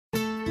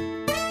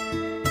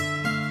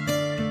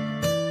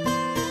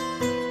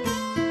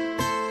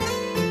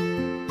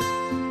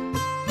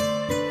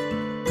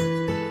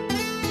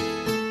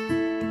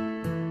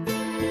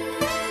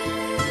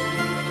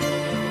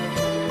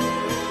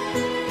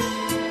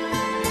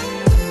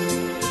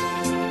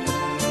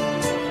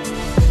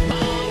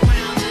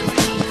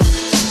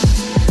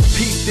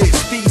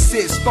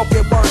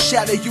Spoken word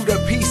shatter you to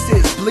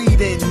pieces,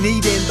 bleeding,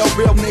 needing the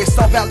realness.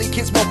 All valley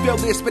kids won't feel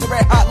this, spit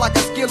red hot like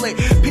a skillet.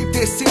 Peep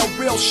this, sell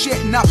real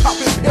shit, not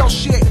popping pill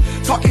shit.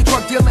 Talking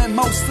drug dealing,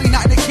 mostly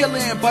not in the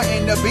killing, but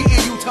in the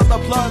beating you till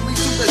the blood leaks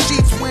through the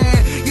sheets.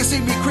 When you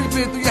see me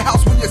creeping through your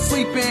house when you're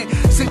sleeping,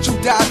 since you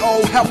died,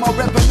 oh how my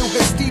revenue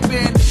has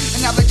steepened.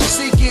 And now that you're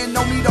seeking,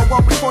 no need to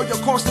worry for your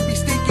course to be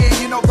stinking.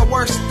 You know the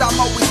worst I'm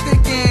always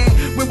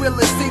thinking, when will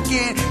it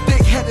sinking?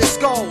 Thick-headed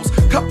skulls,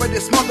 covered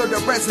and smothered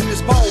the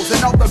resinous bowls,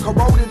 and all the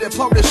corroded and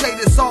floated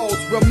shaded souls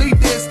will need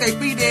this, they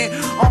feeding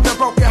on the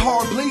broken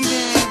heart bleeding.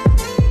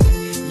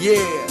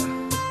 Yeah.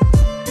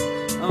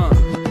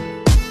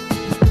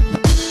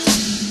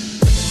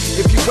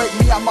 If you wake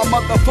me out my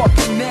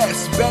motherfucking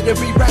nest, better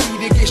be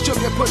ready to get shook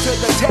and put to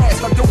the test.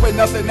 I'm doing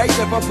nothing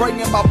native, I'm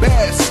bringing my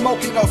best.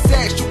 Smoking on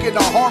sex, you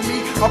cannot harm me.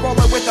 I'm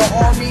rolling with the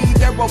army,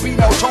 there will be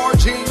no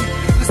charging.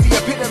 This the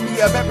epitome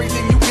of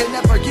everything you can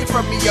never get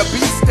from me. A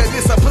beast and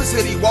its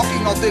simplicity,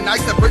 walking on thin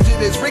ice, the bridge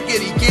is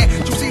rickety. Can't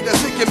you see the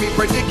sick in me,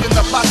 predicting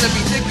the plot to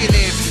be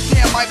thickening?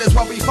 Damn, might as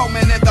well be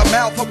foaming in the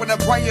mouth, open a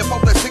brain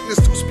for the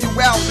sickness to spew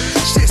out.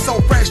 Shit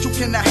so fresh, you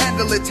cannot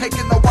handle it.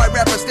 Taking the white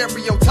rapper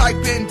stereotype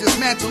and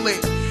dismantle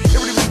it.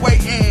 Everybody be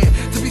waiting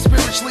to be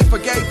spiritually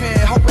forgiven.